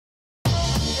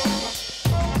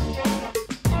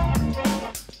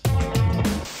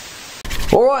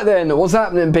Alright then, what's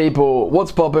happening people?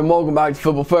 What's poppin'? Welcome back to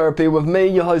Football Therapy with me,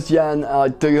 your host Yan. I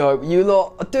do hope you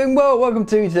lot are doing well. Welcome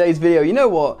to today's video. You know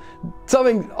what? I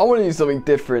want to do something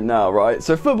different now, right?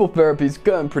 So Football Therapy is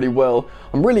going pretty well.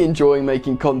 I'm really enjoying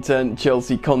making content,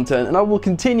 Chelsea content, and I will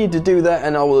continue to do that,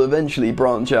 and I will eventually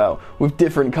branch out with a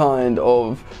different kind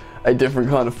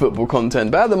of football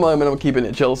content. But at the moment I'm keeping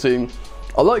it Chelsea.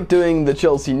 I like doing the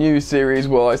Chelsea news series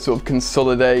where I sort of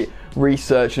consolidate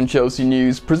research and Chelsea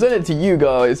news, present it to you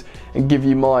guys and give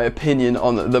you my opinion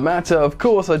on the matter. Of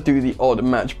course I do the odd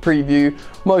match preview,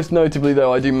 most notably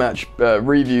though I do match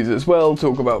reviews as well,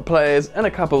 talk about players and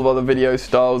a couple of other video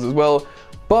styles as well.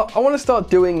 But I want to start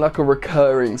doing like a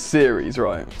recurring series,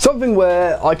 right? Something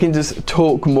where I can just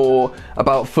talk more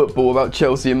about football, about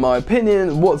Chelsea in my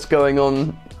opinion, what's going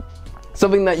on.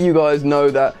 Something that you guys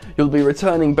know that you'll be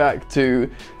returning back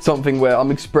to, something where I'm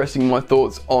expressing my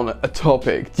thoughts on a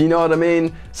topic. Do you know what I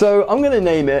mean? So I'm going to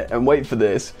name it, and wait for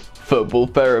this, Football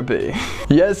Therapy.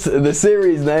 Yes, the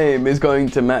series name is going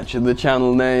to match the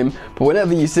channel name, but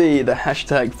whenever you see the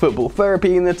hashtag Football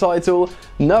Therapy in the title,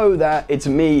 know that it's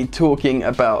me talking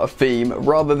about a theme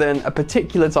rather than a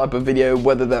particular type of video,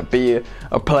 whether that be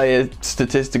a player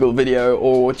statistical video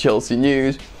or Chelsea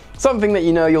news. Something that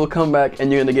you know you'll come back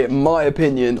and you're going to get my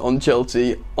opinion on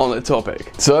Chelsea on a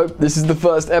topic. So this is the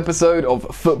first episode of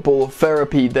Football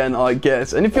Therapy then, I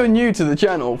guess. And if you're new to the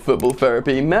channel, Football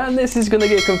Therapy, man, this is going to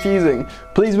get confusing.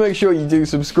 Please make sure you do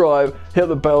subscribe, hit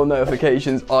the bell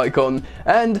notifications icon,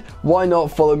 and why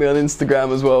not follow me on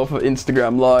Instagram as well for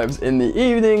Instagram lives in the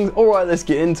evenings. Alright, let's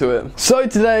get into it. So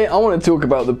today I want to talk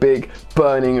about the big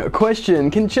burning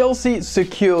question. Can Chelsea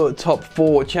secure top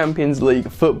 4 Champions League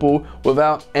football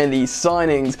without any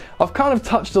signings? I've kind of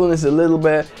touched on this a little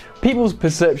bit. People's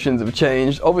perceptions have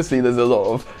changed. Obviously there's a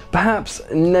lot of perhaps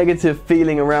negative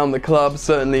feeling around the club,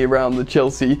 certainly around the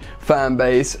Chelsea fan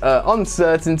base,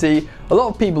 uncertainty. A lot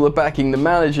of people are backing the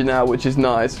manager now, which is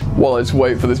nice, while I just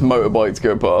wait for this motorbike to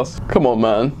go past. Come on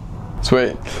man,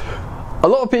 sweet. A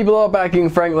lot of people are backing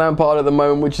Frank Lampard at the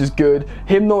moment, which is good.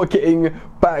 Him not getting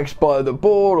backed by the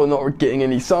board or not getting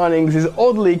any signings is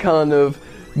oddly kind of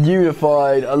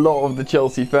unified a lot of the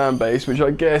Chelsea fan base, which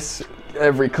I guess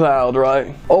every cloud,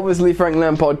 right? Obviously Frank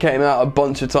Lampard came out a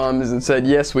bunch of times and said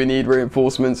yes, we need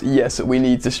reinforcements, yes, we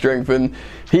need to strengthen.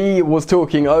 He was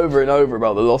talking over and over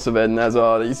about the loss of Eden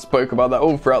Hazard. He spoke about that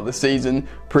all throughout the season,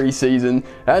 pre-season,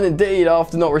 and indeed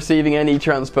after not receiving any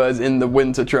transfers in the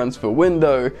winter transfer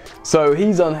window. So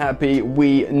he's unhappy,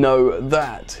 we know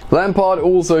that. Lampard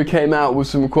also came out with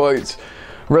some quotes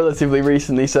relatively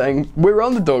recently saying, we're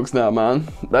underdogs now, man,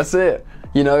 that's it.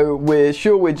 You know, we're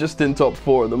just in top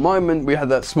 4 at the moment. We had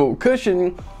that small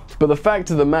cushion, but the fact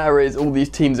of the matter is all these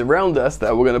teams around us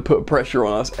that were going to put pressure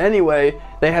on us anyway,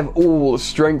 they have all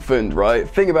strengthened, right?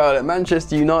 Think about it,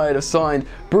 Manchester United have signed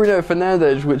Bruno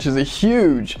Fernandes, which is a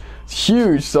huge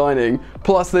signing,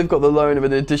 plus they've got the loan of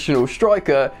an additional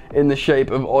striker in the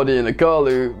shape of Odoi and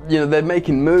Agalu. You know, they're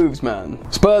making moves, man.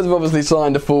 Spurs have obviously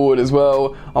signed a forward as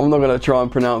well. I'm not going to try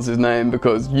and pronounce his name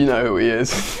because you know who he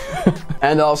is.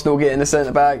 And Arsenal getting a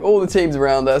centre back. All the teams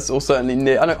around us, or certainly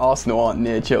near, I know Arsenal aren't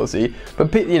near Chelsea,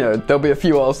 but you know, there'll be a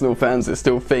few Arsenal fans that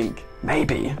still think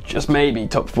maybe, just maybe,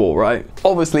 top 4, right?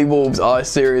 Obviously Wolves are a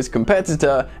serious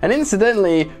competitor, and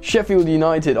incidentally Sheffield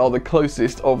United are the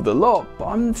closest of the lot, but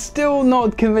I'm still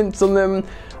not convinced on them.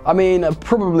 I mean, I'm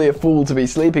probably a fool to be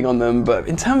sleeping on them, but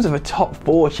in terms of a top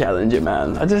 4 challenger,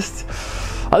 man, I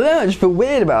don't know, I just feel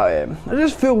weird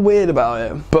about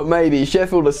it. But maybe.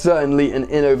 Sheffield are certainly an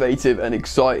innovative and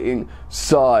exciting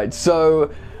side.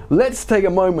 So let's take a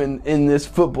moment in this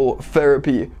Football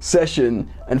Therapy session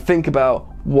and think about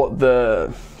what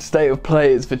the state of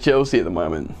play is for Chelsea at the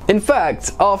moment. In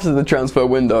fact, after the transfer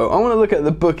window, I want to look at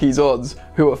the bookies' odds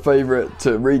who are favourite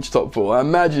to reach top 4. I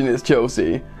imagine it's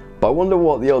Chelsea, but I wonder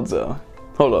what the odds are.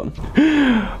 Hold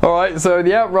on. Alright, so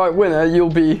the outright winner, you'll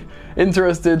be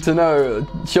interested to know,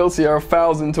 Chelsea are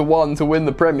 1,000 to 1 to win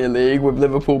the Premier League, with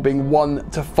Liverpool being 1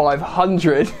 to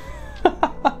 500.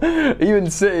 Even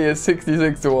City is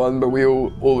 66 to 1, but we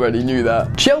all already knew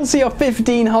that. Chelsea are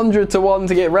 1,500 to 1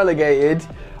 to get relegated.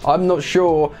 I'm not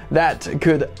sure that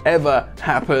could ever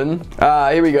happen.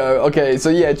 Here we go. Okay, so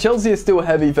yeah, Chelsea are still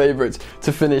heavy favourites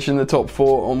to finish in the top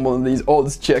 4 on one of these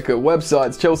odds checker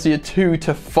websites. Chelsea are 2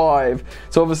 to 5.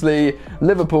 So obviously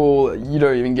Liverpool, you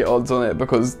don't even get odds on it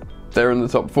because they're in the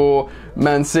top 4.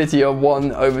 Man City are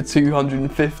 1 over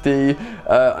 250.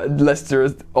 Leicester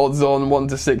is odds on 1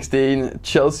 to 16.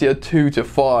 Chelsea are 2 to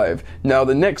 5. Now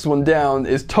the next one down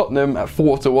is Tottenham at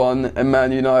 4 to 1 and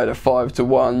Man United at 5 to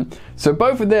 1. So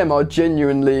both of them are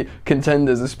genuinely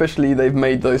contenders, especially they've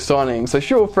made those signings. So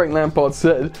sure, Frank Lampard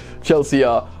said Chelsea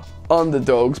are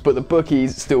underdogs, but the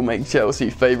bookies still make Chelsea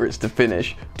favourites to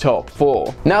finish top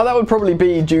 4. Now that would probably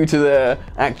be due to their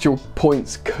actual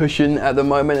points cushion at the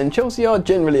moment, and Chelsea are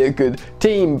generally a good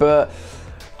team, but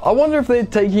I wonder if they're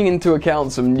taking into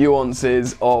account some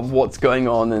nuances of what's going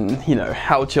on and, you know,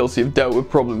 how Chelsea have dealt with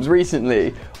problems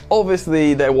recently.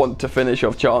 Obviously, they want to finish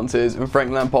off chances, and Frank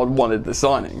Lampard wanted the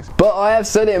signings. But I have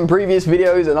said it in previous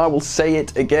videos, and I will say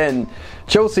it again.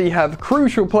 Chelsea have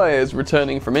crucial players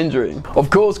returning from injury. Of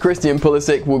course, Christian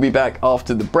Pulisic will be back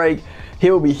after the break.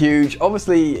 He'll be huge.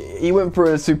 Obviously, he went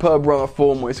for a superb run of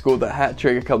form where he scored that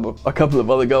hat-trick, a couple of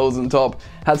other goals on top,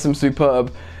 had some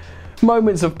superb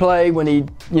moments of play when he,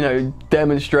 you know,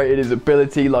 demonstrated his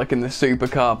ability, like in the Super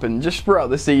Cup, and just throughout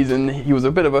the season he was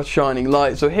a bit of a shining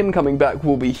light. So him coming back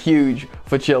will be huge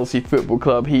for Chelsea Football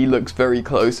Club. He looks very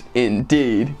close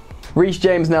indeed. Reece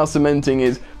James now cementing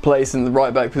his place in the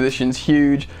right back position is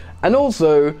huge, and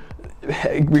also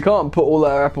we can't put all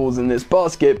our apples in this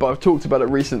basket, but I've talked about it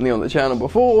recently on the channel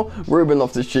before. Ruben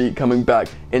Loftus-Cheek coming back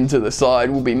into the side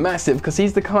will be massive, because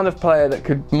he's the kind of player that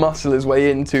could muscle his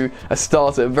way into a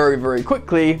starter very, very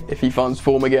quickly if he finds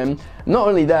form again. Not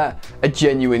only that, a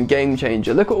genuine game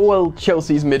changer. Look at all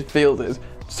Chelsea's midfielders.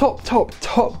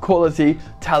 Top quality,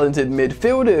 talented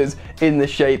midfielders in the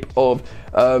shape of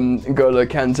N'Golo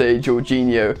Kante,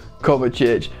 Jorginho,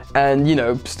 Kovacic, and, you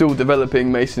know, still developing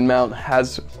Mason Mount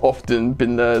has often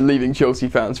been leaving Chelsea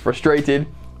fans frustrated.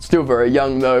 Still very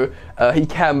young though. He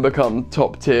can become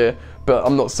top tier, but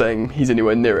I'm not saying he's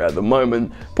anywhere near it at the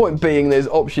moment. Point being, there's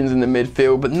options in the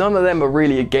midfield, but none of them are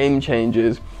really game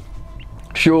changers.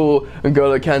 Sure,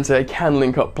 N'Golo Kante can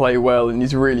link up play well, and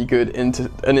he's really good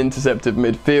into an interceptive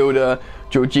midfielder.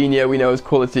 Jorginho, we know his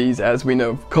qualities, as we know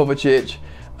of Kovacic.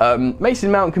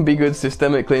 Mason Mount can be good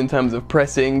systemically in terms of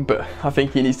pressing, but I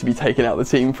think he needs to be taken out of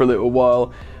the team for a little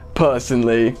while,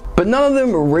 personally. But none of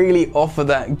them really offer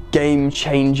that game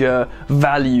changer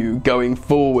value going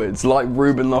forwards like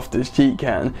Ruben Loftus-Cheek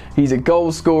can. He's a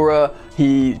goal scorer,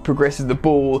 he progresses the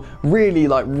ball really,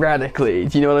 like, radically.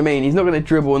 Do you know what I mean? He's not going to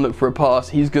dribble and look for a pass,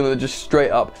 he's going to just straight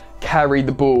up carry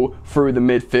the ball through the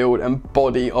midfield and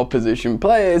body opposition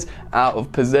players out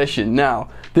of possession. Now,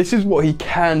 this is what he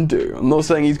can do. I'm not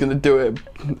saying he's going to do it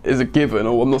as a given,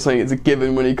 or I'm not saying it's a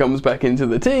given when he comes back into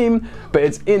the team, but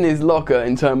it's in his locker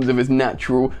in terms of his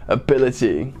natural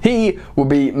ability. He will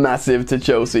be massive to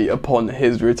Chelsea upon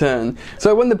his return.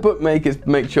 So when the bookmakers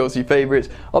make Chelsea favourites,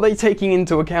 are they taking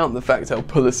into account the fact how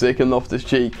Pulisic and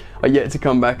Loftus-Cheek are yet to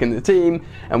come back in the team,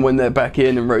 and when they're back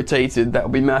in and rotated, that will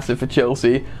be massive for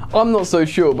Chelsea? I'm not so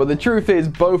sure, but the truth is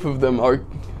both of them are...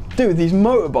 Dude, these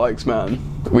motorbikes, man.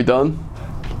 Are we done?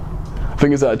 I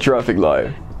think it's at a traffic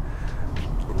light.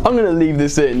 I'm going to leave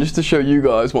this in just to show you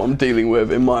guys what I'm dealing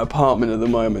with in my apartment at the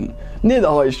moment. Near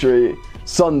the high street,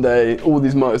 Sunday, all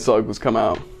these motorcycles come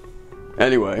out.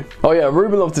 Anyway. Oh yeah,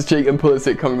 Ruben Loftus-Cheek and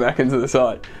Pulisic coming back into the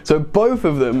side. So both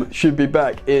of them should be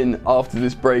back in after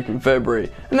this break in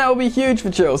February. And that will be huge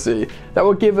for Chelsea. That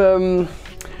will give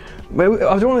I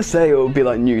don't want to say it will be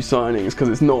like new signings, because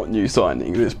it's not new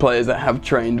signings, it's players that have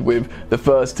trained with the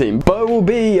first team, but it will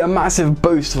be a massive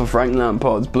boost for Frank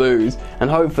Lampard's Blues, and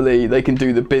hopefully they can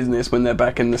do the business when they're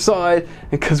back in the side,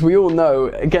 because we all know,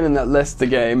 again in that Leicester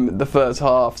game, the first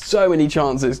half, so many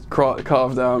chances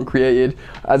carved out and created,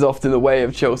 as often the way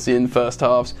of Chelsea in first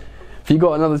halves. If you've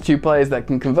got another two players that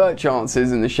can convert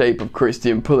chances in the shape of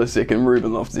Christian Pulisic and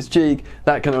Ruben Loftus-Cheek,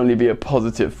 that can only be a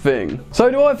positive thing. So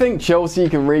do I think Chelsea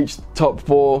can reach top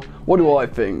 4? What do I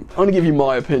think? I'm going to give you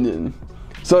my opinion.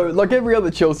 So, like every other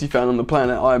Chelsea fan on the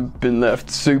planet, I've been left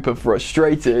super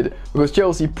frustrated because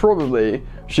Chelsea probably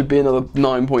should be another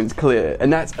 9 points clear,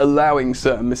 and that's allowing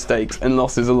certain mistakes and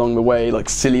losses along the way, like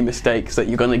silly mistakes that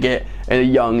you're going to get in a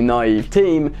young, naive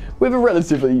team with a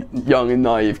relatively young and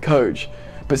naive coach.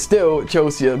 But still,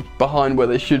 Chelsea are behind where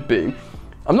they should be.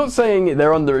 I'm not saying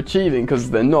they're underachieving,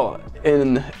 because they're not.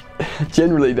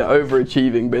 Generally, they're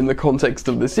overachieving, but in the context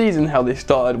of the season, how they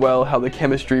started well, how the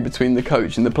chemistry between the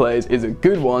coach and the players is a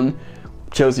good one,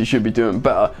 Chelsea should be doing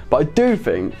better. But I do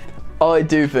think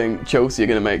Chelsea are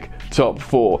going to make top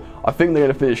 4. I think they're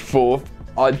going to finish 4th.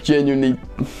 I genuinely...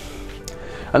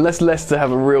 Unless Leicester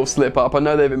have a real slip up. I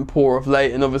know they've been poor of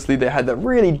late, and obviously they had that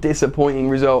really disappointing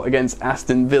result against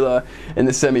Aston Villa in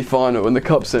the semi-final, in the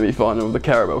cup semi-final of the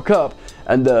Carabao Cup,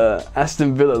 and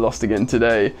Aston Villa lost again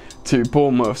today to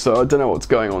Bournemouth, so I don't know what's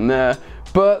going on there.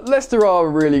 But Leicester are a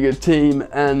really good team,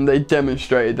 and they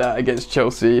demonstrated that against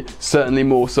Chelsea, certainly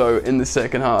more so in the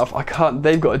second half.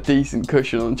 They've got a decent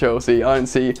cushion on Chelsea. I don't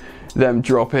see them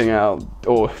dropping out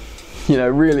or You know,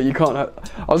 really, you can't.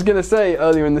 I was gonna say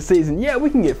earlier in the season, yeah, we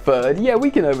can get third, yeah, we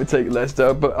can overtake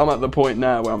Leicester, but I'm at the point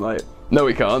now where I'm like, no,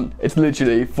 we can't. It's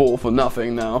literally 4 for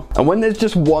nothing now. And when there's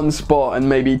just one spot and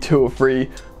maybe 2 or 3,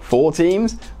 4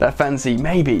 teams that fancy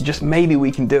maybe, just maybe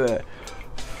we can do it,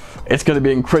 it's going to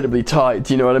be incredibly tight,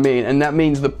 do you know what I mean? And that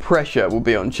means the pressure will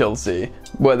be on Chelsea,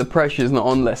 where the pressure is not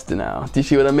on Leicester now. Do you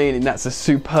see what I mean? And that's a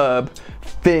superb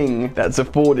thing that's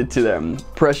afforded to them.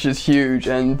 Pressure's huge,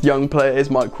 and young players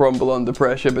might crumble under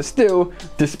pressure, but still,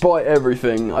 despite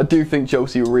everything, I do think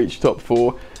Chelsea will reach top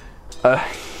 4.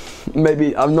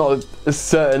 Maybe I'm not as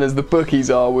certain as the bookies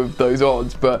are with those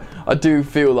odds, but I do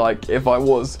feel like if I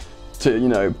was to, you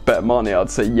know, bet money, I'd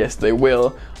say yes, they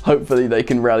will. Hopefully they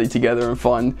can rally together and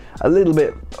find a little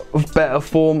bit of better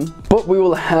form, but we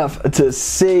will have to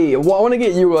see. Well, I want to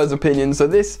get you guys' opinions. So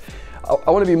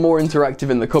I want to be more interactive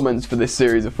in the comments for this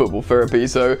series of Football Therapy,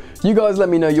 so you guys let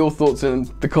me know your thoughts in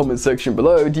the comment section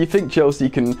below. Do you think Chelsea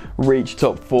can reach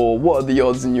top 4? What are the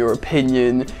odds in your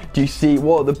opinion? Do you see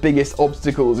what are the biggest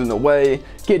obstacles in the way?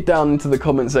 Get down into the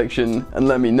comment section and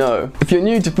let me know. If you're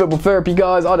new to Football Therapy,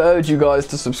 guys, I'd urge you guys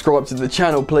to subscribe to the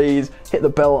channel, please. Hit the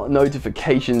bell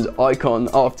notifications icon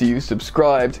after you've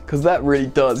subscribed, because that really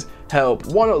does help.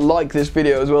 Why not like this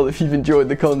video as well if you've enjoyed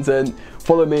the content?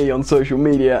 Follow me on social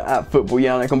media at Football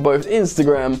Yannick on both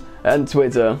Instagram and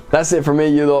Twitter. That's it from me,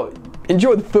 you lot.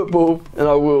 Enjoy the football, and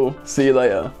I will see you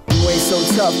later. You ain't so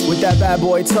tough with that bad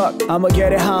boy tuck. I'ma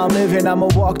get it how I'm living, I'ma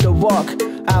walk the walk.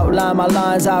 Outline my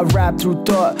lines, I rap through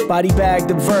thought. Body bag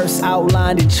the verse,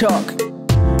 outlined in chalk.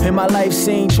 In my life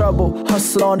seen trouble,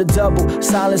 hustle on the double.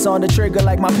 Silence on the trigger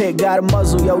like my pick got a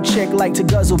muzzle. Yo, chick like to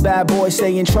guzzle, bad boy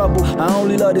stay in trouble. I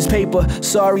only love this paper,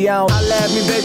 sorry I don't. I laugh me, baby.